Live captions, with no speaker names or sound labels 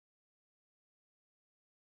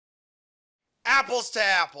Apples to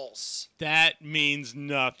apples. That means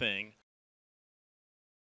nothing.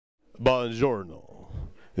 Buongiorno.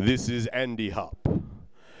 This is Andy Hop,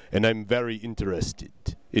 and I'm very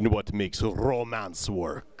interested in what makes romance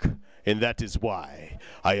work. And that is why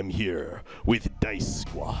I am here with Dice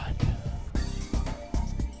Squad.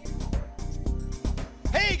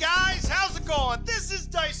 Hey guys, how's it going? This is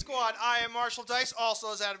Dice Squad. I am Marshall Dice,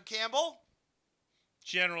 also as Adam Campbell.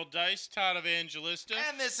 General Dice, Todd Evangelista.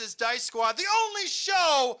 And this is Dice Squad, the only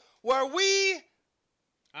show where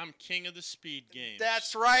I'm king of the speed games.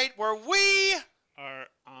 That's right, where we are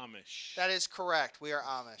Amish. That is correct. We are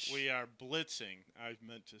Amish. We are blitzing, I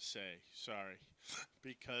meant to say. Sorry.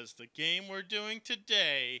 Because the game we're doing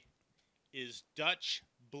today is Dutch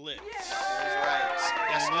Blitz. That is right.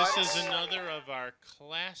 Guess and what? this is another of our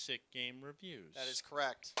classic game reviews. That is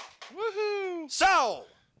correct. Woohoo! So,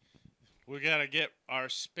 we got to get our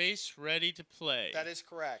space ready to play. that is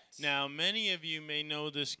correct. Now, many of you may know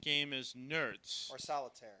this game as Nerds. Or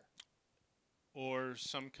solitaire. Or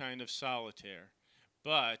some kind of solitaire.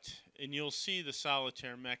 And you'll see the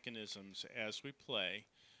solitaire mechanisms as we play,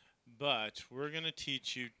 but we're going to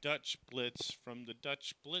teach you Dutch Blitz from the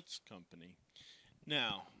Dutch Blitz Company.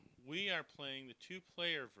 Now, we are playing the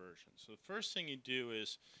two-player version. So the first thing you do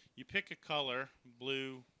is you pick a color,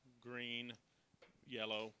 blue, green,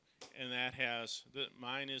 yellow, and that has,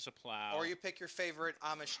 mine is a plow. Or you pick your favorite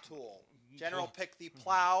Amish tool. General pick the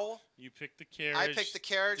plow. You pick the carriage. I picked the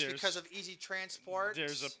carriage because of easy transport.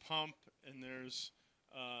 There's a pump and there's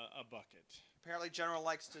a bucket. Apparently General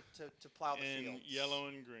likes to plow the fields. And yellow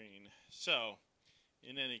and green. So,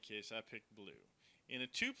 in any case, I picked blue. In a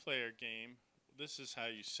two-player game, this is how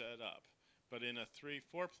you set up. But in a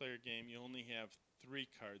 3-4-player game, you only have 3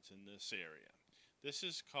 cards in this area. This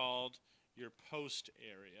is called your post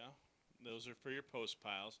area. Those are for your post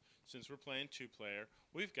piles. Since we're playing two-player,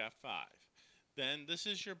 we've got 5. Then this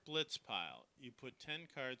is your blitz pile. You put 10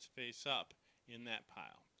 cards face up in that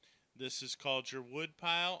pile. This is called your wood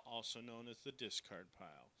pile, also known as the discard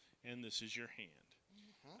pile. And this is your hand.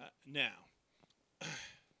 Now,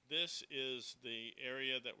 this is the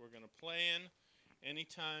area that we're going to play in.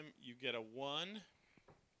 Anytime you get a 1,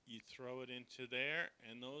 you throw it into there,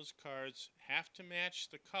 and those cards have to match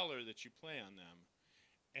the color that you play on them.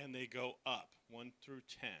 And they go up, 1 through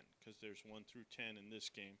 10, because there's 1 through 10 in this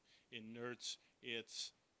game. In Nerds,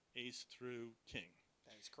 it's ace through king.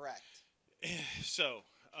 That is correct. So,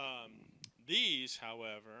 these,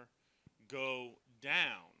 however, go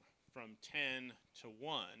down from 10 to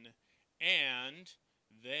 1, and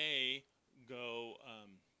they go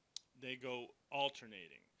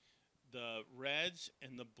alternating. The reds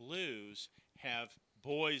and the blues have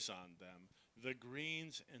boys on them. The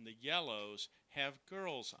greens and the yellows have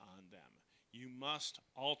girls on them. You must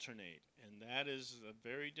alternate, and that is a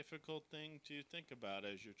very difficult thing to think about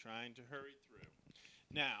as you're trying to hurry through.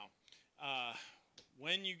 Now,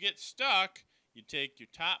 when you get stuck, you take your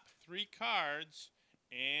top 3 cards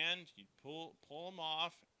and you pull them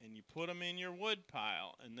off and you put them in your wood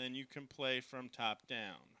pile, and then you can play from top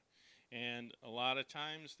down. And a lot of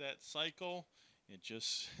times that cycle, it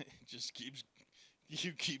just keeps,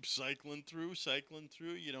 you keep cycling through,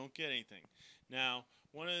 you don't get anything. Now,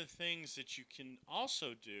 one of the things that you can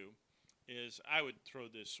also do is, I would throw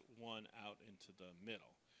this one out into the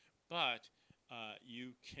middle, but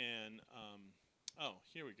you can, oh,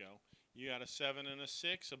 here we go. You got a 7 and a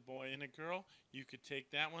 6, a boy and a girl. You could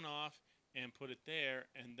take that one off and put it there,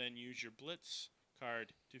 and then use your blitz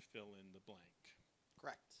card to fill in the blank.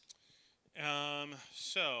 Correct.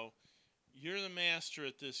 So, you're the master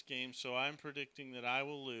at this game, so I'm predicting that I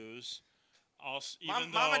will lose.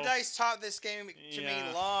 Mama Dice taught this game to me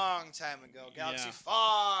a long time ago. Galaxy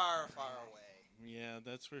far, far away. Yeah,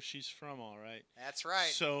 that's where she's from, all right. That's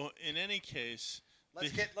right. So, in any case,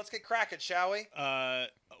 let's get cracking, shall we?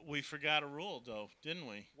 We forgot a rule, though, didn't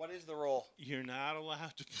we? What is the rule? You're not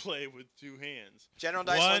allowed to play with 2 hands. General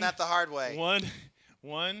Dice learned that the hard way.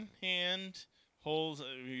 One hand holds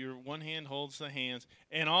your one hand holds the hands,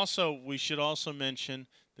 and also we should also mention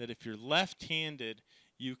that if you're left-handed,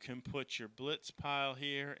 you can put your blitz pile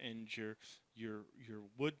here and your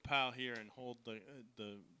wood pile here and hold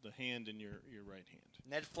the hand in your right hand.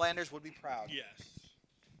 Ned Flanders would be proud. Yes.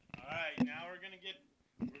 All right, now we're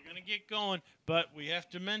gonna get going, but we have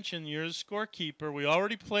to mention you're the scorekeeper. We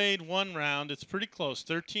already played 1 round. It's pretty close,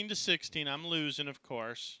 13-16. I'm losing, of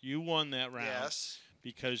course. You won that round. Yes.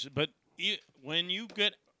 When you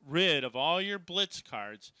get rid of all your blitz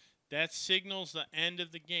cards, that signals the end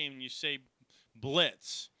of the game. You say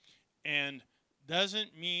blitz, and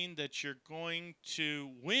doesn't mean that you're going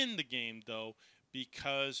to win the game, though,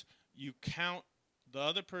 because you count the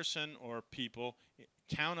other person or people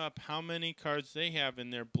count up how many cards they have in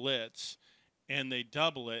their Blitz, and they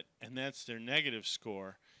double it, and that's their negative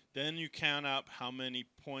score. Then you count up how many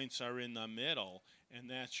points are in the middle, and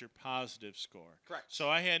that's your positive score. Correct. So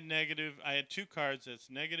I had 2 cards that's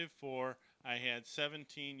 -4. I had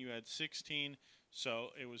 17. You had 16.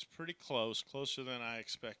 So it was pretty close, closer than I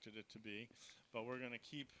expected it to be. But we're gonna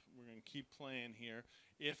keep playing here.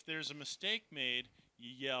 If there's a mistake made, you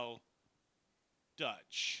yell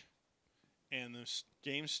Dutch, and the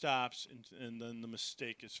game stops, and then the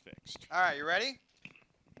mistake is fixed. All right, you ready?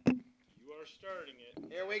 You are starting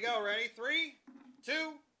it. Here we go. Ready? 3,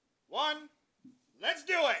 2, 1. Let's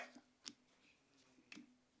do it.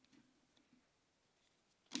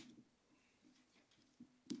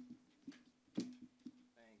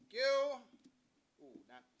 Thank you. Ooh,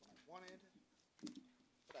 not what I wanted.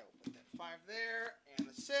 But I will put that 5 there and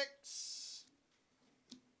the 6.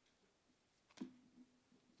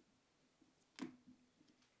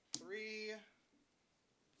 3.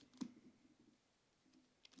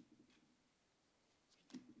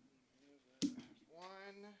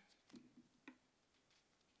 1.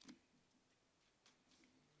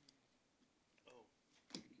 Oh.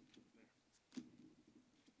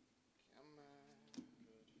 Come on.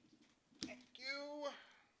 Thank you.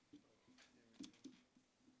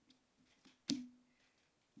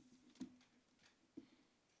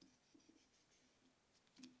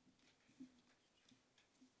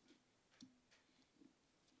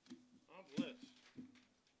 Oh, Blitz.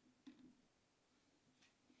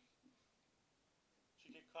 Did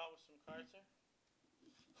you get caught with some cards there?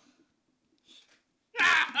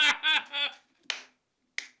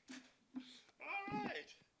 All right.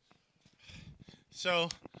 So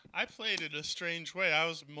I played it a strange way. I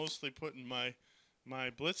was mostly putting my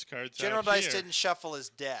Blitz cards General out Dice here. didn't shuffle his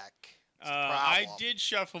deck. I did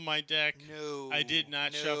shuffle my deck. No. I did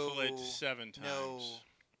not shuffle it 7 times. No.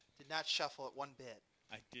 Did not shuffle it one bit.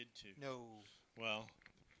 I did too. No. Well,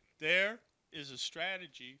 there is a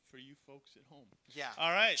strategy for you folks at home. Yeah.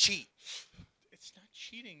 All right. Cheat. It's not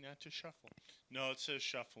cheating not to shuffle. No, it says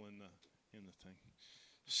shuffle in the thing.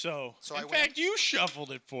 So in fact, you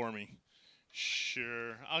shuffled it for me.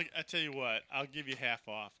 Sure. I tell you what. I'll give you half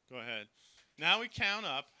off. Go ahead. Now we count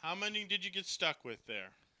up. How many did you get stuck with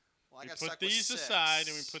there? Well, I we got put stuck these with 6. aside,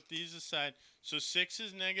 and we put these aside. So 6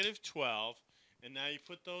 is -12, and now you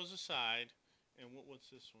put those aside. And what's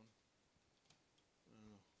this one?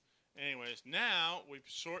 Anyways, now we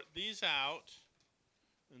sort these out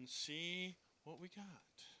and see what we got.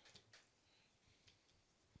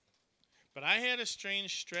 But I had a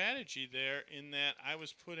strange strategy there in that I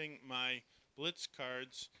was putting my Blitz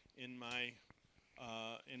cards in my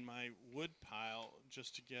wood pile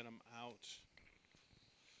just to get them out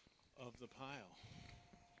of the pile.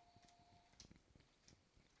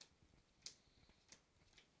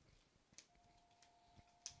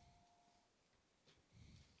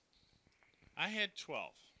 I had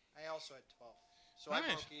 12. I also had 12. So Nice.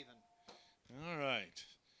 I broke even. All right.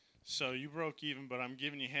 So you broke even, but I'm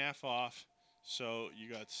giving you half off, so you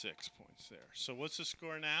got 6 points there. So what's the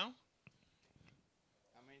score now?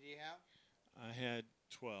 How many do you have? I had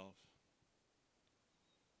 12.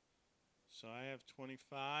 So I have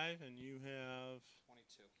 25, and you have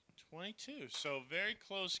 22. 22. So very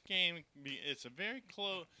close game. It's a very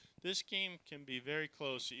close. This game can be very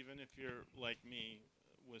close, even if you're like me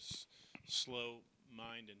with slow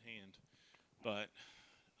mind and hand. But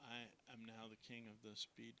I am now the king of the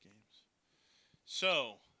speed games.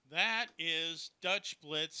 So that is Dutch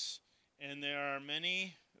Blitz, and there are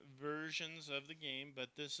many versions of the game,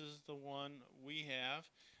 but this is the one we have.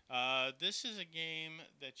 This is a game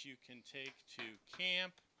that you can take to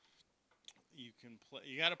camp. You can play.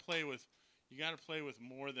 You got to play with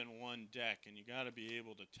more than one deck, and you got to be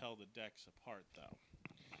able to tell the decks apart, though,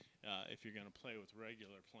 if you're going to play with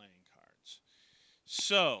regular playing cards.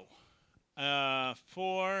 So,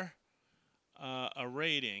 for a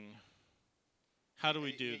rating, how do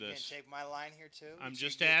we do you this? You take my line here too. I'm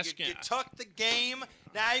just asking. You took the game.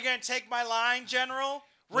 Now you're going to take my line, General.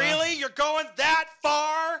 Really? You're going that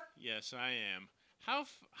far? Yes, I am. How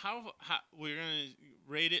we're going to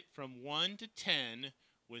rate it from 1 to 10,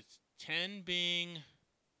 with 10 being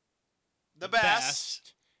the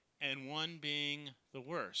best and 1 being the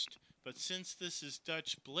worst. But since this is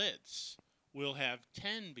Dutch Blitz, we'll have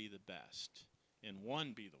 10 be the best and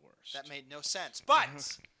 1 be the worst. That made no sense. But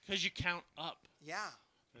because you count up. Yeah.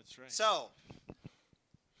 That's right. So,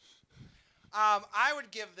 I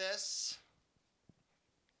would give this.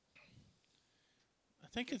 I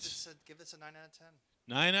think give this a 9 out of 10.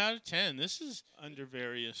 9 out of 10. This is under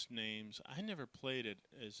various names. I never played it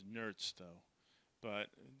as Nerds, though. But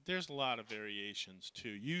there's a lot of variations, too.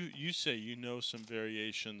 You say you know some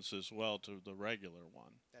variations as well to the regular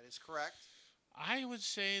one. That is correct. I would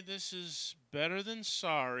say this is better than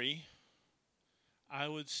Sorry. I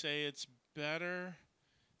would say it's better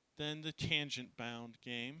than the Tangent Bound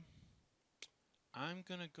game. I'm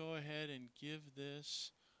going to go ahead and give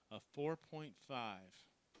this a 4.5.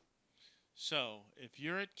 So, if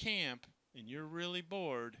you're at camp and you're really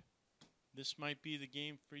bored, this might be the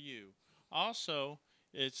game for you. Also,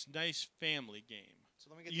 it's a nice family game. So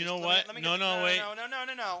let me get you this, know let what? Me, let me no, get, no, wait.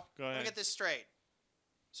 No. Go ahead. Let me get this straight.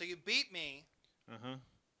 So you beat me. Uh-huh.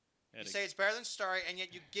 You say it's better than Sorry, and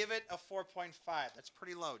yet you give it a 4.5. That's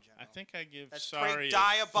pretty low, General. I think I give That's Sorry pretty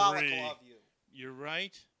diabolical a 3. of you. You're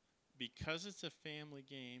right. Because it's a family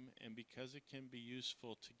game and because it can be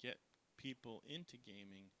useful to get people into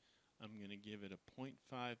gaming, I'm going to give it a 0.5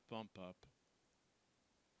 bump up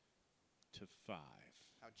to 5.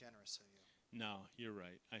 How generous of you. No, you're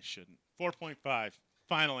right. I shouldn't. 4.5.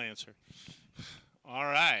 Final answer. All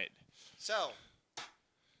right.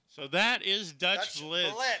 So that is Dutch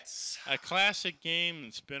Blitz, a classic game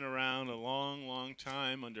that's been around a long, long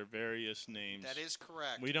time under various names. That is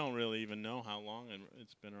correct. We don't really even know how long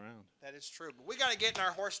it's been around. That is true. But we got to get in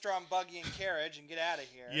our horse-drawn buggy and carriage and get out of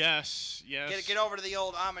here. Yes. Get over to the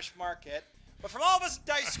old Amish market. But from all of us at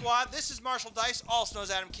Dice Squad, this is Marshall Dice, also known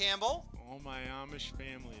as Adam Campbell. All my Amish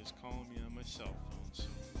family is calling me on my cell phone. So.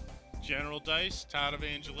 General Dice, Todd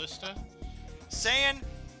Evangelista. Saying,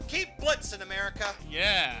 keep blitzing, America.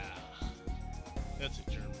 Yeah. That's a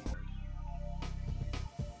German word.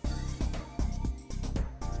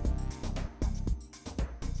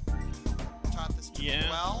 Taught this to me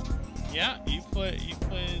well. Yeah, you played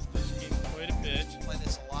this game quite a bit.